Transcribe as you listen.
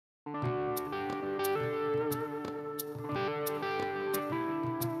Hello,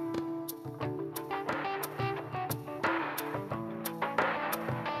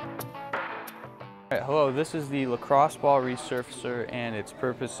 this is the lacrosse ball resurfacer, and its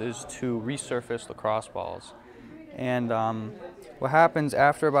purpose is to resurface lacrosse balls. And what happens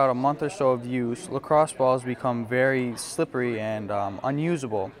after about a month or so of use, lacrosse balls become very slippery and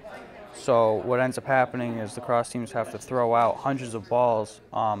unusable. So what ends up happening is lacrosse teams have to throw out hundreds of balls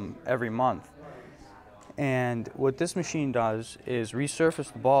every month. And what this machine does is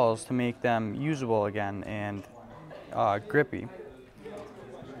resurface the balls to make them usable again and grippy.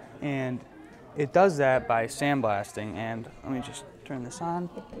 And it does that by sandblasting, and let me just turn this on.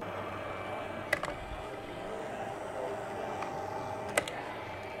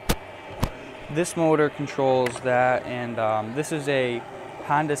 This motor controls that, and this is a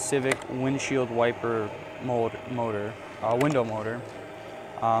Honda Civic windshield wiper motor, window motor.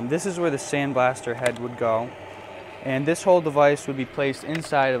 This is where the sandblaster head would go, and this whole device would be placed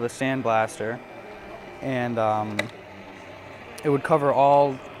inside of a sandblaster, and it would cover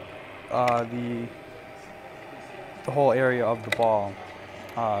all the whole area of the ball,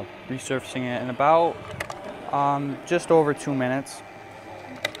 resurfacing it in about just over 2 minutes.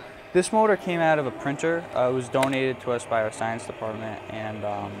 This motor came out of a printer. It was donated to us by our science department, and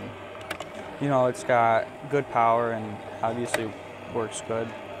you know, it's got good power and obviously works good.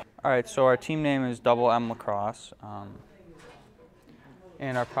 All right, so our team name is Double M Lacrosse,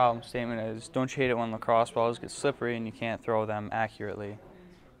 and our problem statement is: don't you hate it when lacrosse balls get slippery and you can't throw them accurately?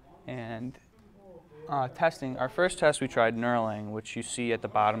 And testing, our first test we tried knurling, which you see at the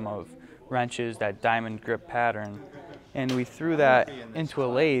bottom of wrenches, that diamond grip pattern, and we threw that into a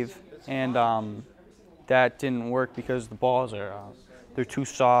lathe, and that didn't work because the balls they're too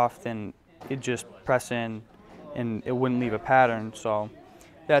soft, and it just press in and it wouldn't leave a pattern, so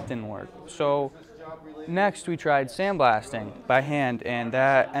that didn't work. So next we tried sandblasting by hand, and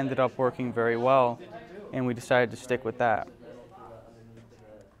that ended up working very well, and we decided to stick with that.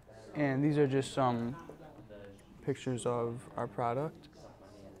 And these are just some pictures of our product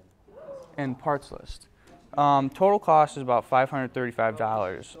and parts list. Total cost is about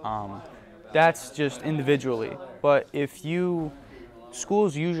 $535. That's just individually. But if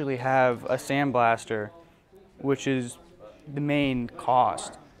schools usually have a sandblaster, which is the main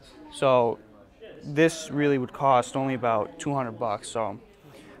cost. So this really would cost only about 200 bucks. So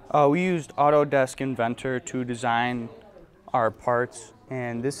we used Autodesk Inventor to design our parts.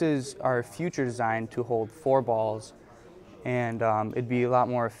 And this is our future design to hold 4 balls, and it'd be a lot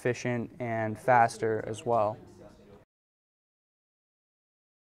more efficient and faster as well.